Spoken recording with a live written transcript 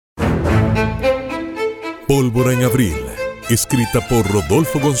Pólvora en Abril, escrita por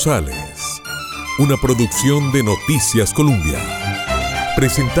Rodolfo González. Una producción de Noticias Colombia.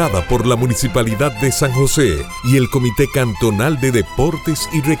 Presentada por la Municipalidad de San José y el Comité Cantonal de Deportes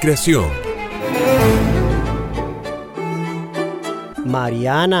y Recreación.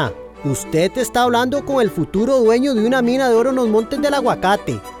 Mariana, usted está hablando con el futuro dueño de una mina de oro en los Montes del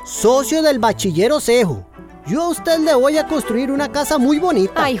Aguacate, socio del bachiller Osejo. Yo a usted le voy a construir una casa muy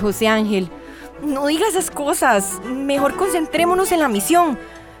bonita. Ay, José Ángel, no digas esas cosas. Mejor concentrémonos en la misión.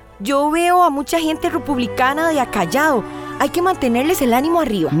 Yo veo a mucha gente republicana de acallado. Hay que mantenerles el ánimo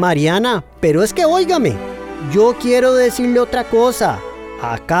arriba. Mariana, pero es que óigame, yo quiero decirle otra cosa.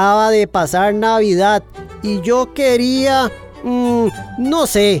 Acaba de pasar Navidad y yo quería, no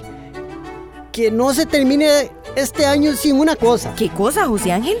sé, que no se termine este año sin una cosa. ¿Qué cosa,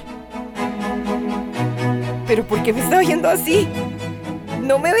 José Ángel? ¿Pero por qué me está viendo así?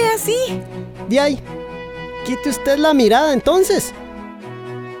 No me ve así. De ahí, quite usted la mirada entonces.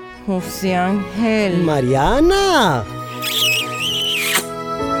 José Ángel. Mariana.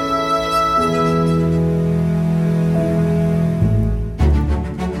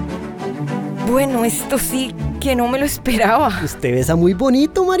 Bueno, esto sí que no me lo esperaba. Usted besa muy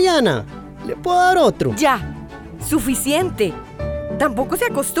bonito, Mariana. ¿Le puedo dar otro? Ya, suficiente. Tampoco se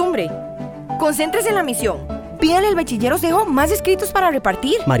acostumbre. Concéntrese en la misión. Pídale al bachiller Osejo más escritos para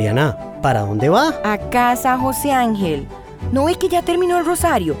repartir. Mariana, ¿para dónde va? A casa, José Ángel. ¿No ve que ya terminó el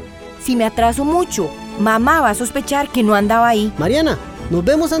rosario? Si me atraso mucho, mamá va a sospechar que no andaba ahí. Mariana, nos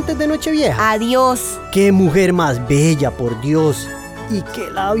vemos antes de Nochevieja. Adiós. ¡Qué mujer más bella, por Dios! ¡Y qué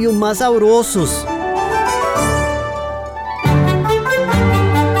labios más sabrosos!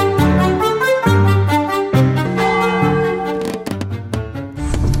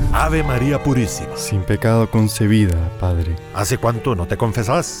 Ave María Purísima. Sin pecado concebida, Padre. ¿Hace cuánto no te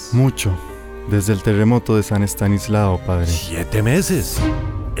confesás? Mucho. Desde el terremoto de San Estanislao, Padre. 7 meses.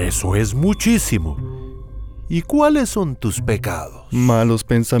 Eso es muchísimo. ¿Y cuáles son tus pecados? Malos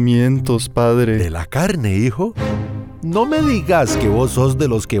pensamientos, Padre. ¿De la carne, hijo? No me digas que vos sos de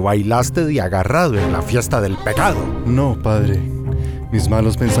los que bailaste de agarrado en la fiesta del pecado. No, Padre. Mis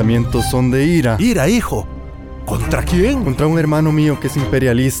malos pensamientos son de ira. ¿Ira, hijo? ¿Contra quién? Contra un hermano mío que es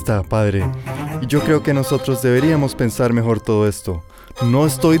imperialista, Padre. Y yo creo que nosotros deberíamos pensar mejor todo esto. No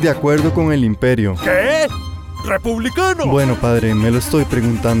estoy de acuerdo con el imperio. ¿Qué? ¿Republicano? Bueno, Padre, me lo estoy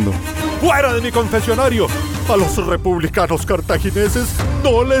preguntando. ¡Fuera de mi confesionario! A los republicanos cartagineses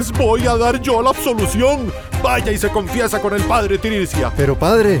no les voy a dar yo la absolución. Vaya y se confiesa con el padre Tiricia. Pero,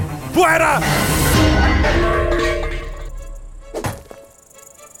 Padre... ¡Fuera!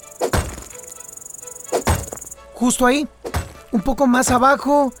 Justo ahí, un poco más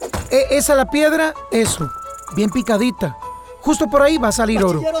abajo, esa la piedra, eso, bien picadita. Justo por ahí va a salir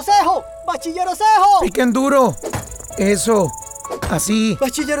oro. ¡Bachiller Osejo! ¡Bachiller Osejo! Piquen duro, eso, así.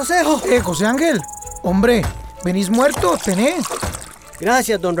 ¡Bachiller Osejo! José Ángel, hombre, venís muerto, tenés.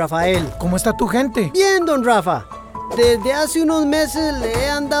 Gracias, don Rafael. ¿Cómo está tu gente? Bien, don Rafa. Desde hace unos meses le he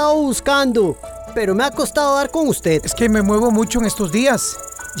andado buscando, pero me ha costado dar con usted. Es que me muevo mucho en estos días,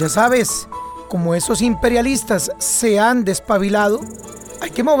 ya sabes. Como esos imperialistas se han despabilado, hay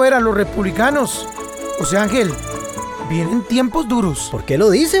que mover a los republicanos. José Ángel, vienen tiempos duros. ¿Por qué lo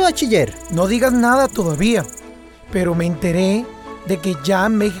dice, bachiller? No digas nada todavía, pero me enteré de que ya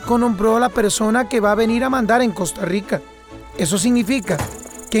México nombró a la persona que va a venir a mandar en Costa Rica. Eso significa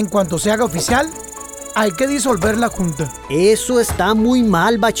que en cuanto se haga oficial, hay que disolver la junta. Eso está muy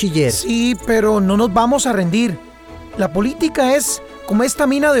mal, bachiller. Sí, pero no nos vamos a rendir. La política es como esta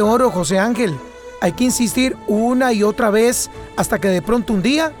mina de oro, José Ángel. Hay que insistir una y otra vez hasta que de pronto un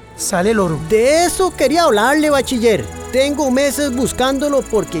día sale el oro. De eso quería hablarle, bachiller. Tengo meses buscándolo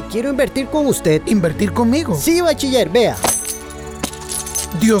porque quiero invertir con usted. ¿Invertir conmigo? Sí, bachiller, vea.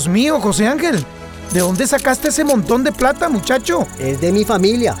 Dios mío, José Ángel. ¿De dónde sacaste ese montón de plata, muchacho? Es de mi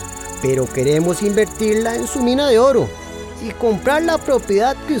familia, pero queremos invertirla en su mina de oro y comprar la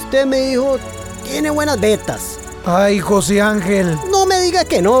propiedad que usted me dijo tiene buenas vetas. Ay, José Ángel. No me diga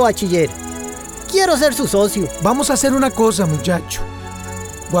que no, bachiller. Quiero ser su socio. Vamos a hacer una cosa, muchacho.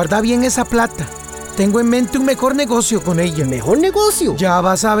 Guarda bien esa plata. Tengo en mente un mejor negocio con ella. ¿Mejor negocio? Ya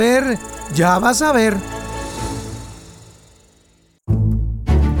vas a ver, ya vas a ver.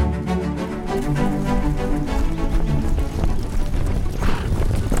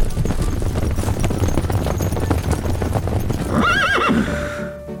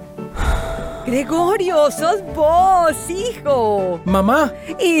 Gregorio, sos vos, hijo. Mamá.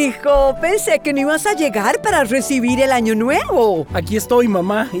 Hijo, pensé que no ibas a llegar para recibir el año nuevo. Aquí estoy,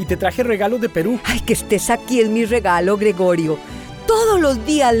 mamá, y te traje regalos de Perú. Ay, que estés aquí es mi regalo, Gregorio. Todos los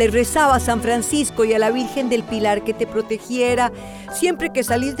días le rezaba a San Francisco y a la Virgen del Pilar que te protegiera. Siempre que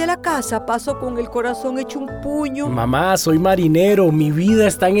salís de la casa paso con el corazón hecho un puño. Mamá, soy marinero, mi vida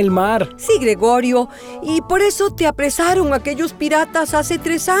está en el mar. Sí, Gregorio, y por eso te apresaron aquellos piratas hace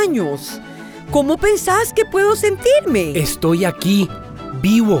 3 años. ¿Cómo pensás que puedo sentirme? Estoy aquí,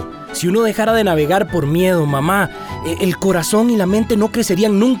 vivo. Si uno dejara de navegar por miedo, mamá, el corazón y la mente no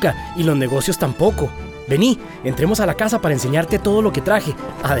crecerían nunca, y los negocios tampoco. Vení, entremos a la casa para enseñarte todo lo que traje.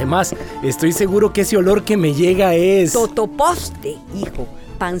 Además, estoy seguro que ese olor que me llega es... Totoposte, hijo.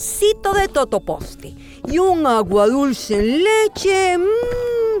 Pancito de totoposte. Y un agua dulce en leche.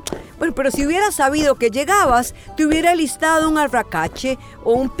 Bueno, pero si hubiera sabido que llegabas, te hubiera listado un arracache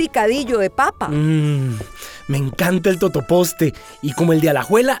o un picadillo de papa. Me encanta el totoposte. Y como el de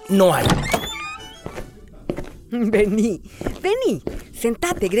Alajuela, no hay. Vení.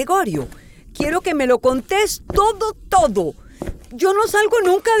 Sentate, Gregorio. Quiero que me lo contés todo. Yo no salgo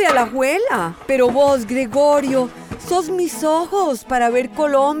nunca de Alajuela, pero vos, Gregorio, sos mis ojos para ver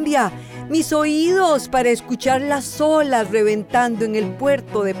Colombia, mis oídos para escuchar las olas reventando en el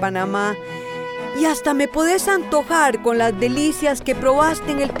puerto de Panamá. Y hasta me podés antojar con las delicias que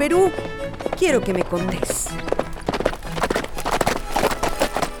probaste en el Perú. Quiero que me contés.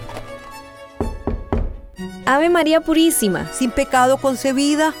 Ave María Purísima. Sin pecado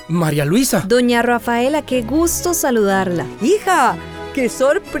concebida. María Luisa. Doña Rafaela, qué gusto saludarla. Hija, ¡qué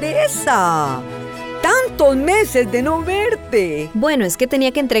sorpresa! ¡Tantos meses de no verte! Bueno, es que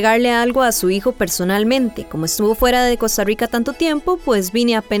tenía que entregarle algo a su hijo personalmente. Como estuvo fuera de Costa Rica tanto tiempo, pues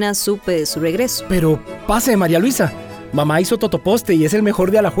vine apenas supe de su regreso. Pero pase, María Luisa. Mamá hizo totoposte y es el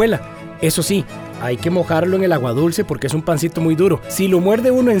mejor de Alajuela. Eso sí, hay que mojarlo en el agua dulce porque es un pancito muy duro. Si lo muerde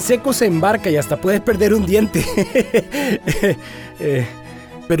uno en seco se embarca y hasta puedes perder un diente.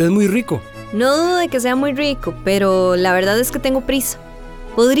 Pero es muy rico. No dudo de que sea muy rico, pero la verdad es que tengo prisa.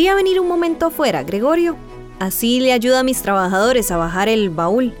 ¿Podría venir un momento afuera, Gregorio? Así le ayuda a mis trabajadores a bajar el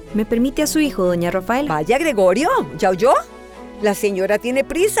baúl. ¿Me permite a su hijo, doña Rafaela? Vaya, Gregorio, ¿ya oyó? La señora tiene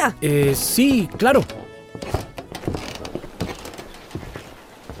prisa. Sí, claro.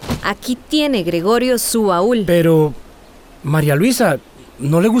 Aquí tiene, Gregorio, su baúl. Pero, María Luisa,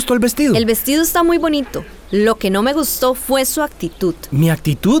 ¿no le gustó el vestido? El vestido está muy bonito. Lo que no me gustó fue su actitud. ¿Mi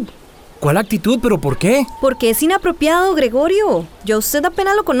actitud? ¿Cuál actitud? ¿Pero por qué? Porque es inapropiado, Gregorio. Yo a usted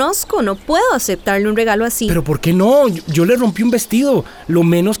apenas lo conozco. No puedo aceptarle un regalo así. ¿Pero por qué no? Yo le rompí un vestido. Lo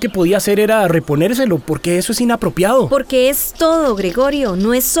menos que podía hacer era reponérselo, porque eso es inapropiado. Porque es todo, Gregorio.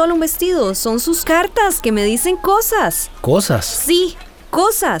 No es solo un vestido. Son sus cartas que me dicen cosas. ¿Cosas? Sí,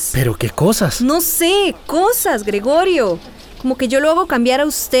 cosas. ¿Pero qué cosas? No sé, cosas, Gregorio. Como que yo lo hago cambiar a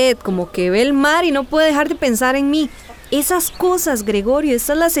usted, como que ve el mar y no puede dejar de pensar en mí. Esas cosas, Gregorio,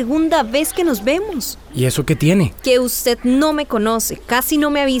 esta es la segunda vez que nos vemos. ¿Y eso qué tiene? Que usted no me conoce, casi no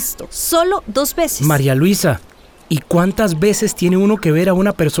me ha visto, solo 2 veces. María Luisa, ¿y cuántas veces tiene uno que ver a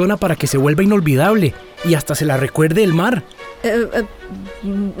una persona para que se vuelva inolvidable y hasta se la recuerde el mar?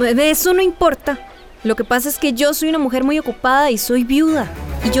 Eso no importa. Lo que pasa es que yo soy una mujer muy ocupada y soy viuda.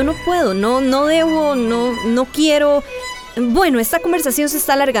 Y yo no puedo, no debo, no quiero. Bueno, esta conversación se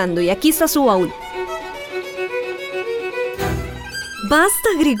está alargando y aquí está su baúl. Basta,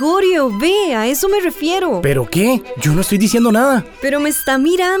 Gregorio, ve, a eso me refiero. ¿Pero qué? Yo no estoy diciendo nada. Pero me está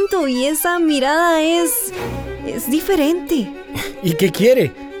mirando y esa mirada es diferente. ¿Y qué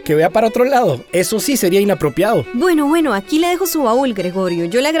quiere? ¿Que vea para otro lado? Eso sí sería inapropiado. Bueno, aquí le dejo su baúl, Gregorio.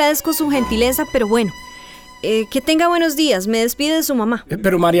 Yo le agradezco su gentileza, pero bueno. Que tenga buenos días. Me despide de su mamá.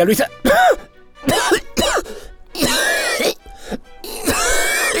 Pero María Luisa...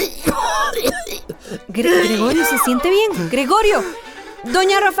 Gregorio, ¿se siente bien? ¡Gregorio!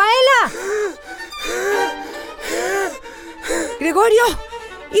 ¡Doña Rafaela! ¡Gregorio!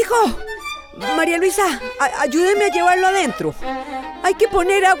 ¡Hijo! María Luisa, ayúdeme a llevarlo adentro. Hay que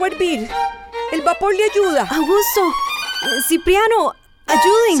poner agua a hervir. El vapor le ayuda. Augusto, Cipriano,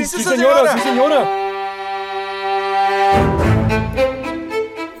 ayuden. Sí, señora, sí, señora.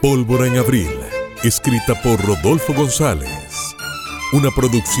 Pólvora en Abril, escrita por Rodolfo González. Una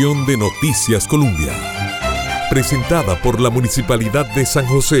producción de Noticias Colombia. Presentada por la Municipalidad de San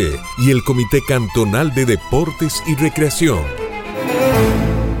José y el Comité Cantonal de Deportes y Recreación.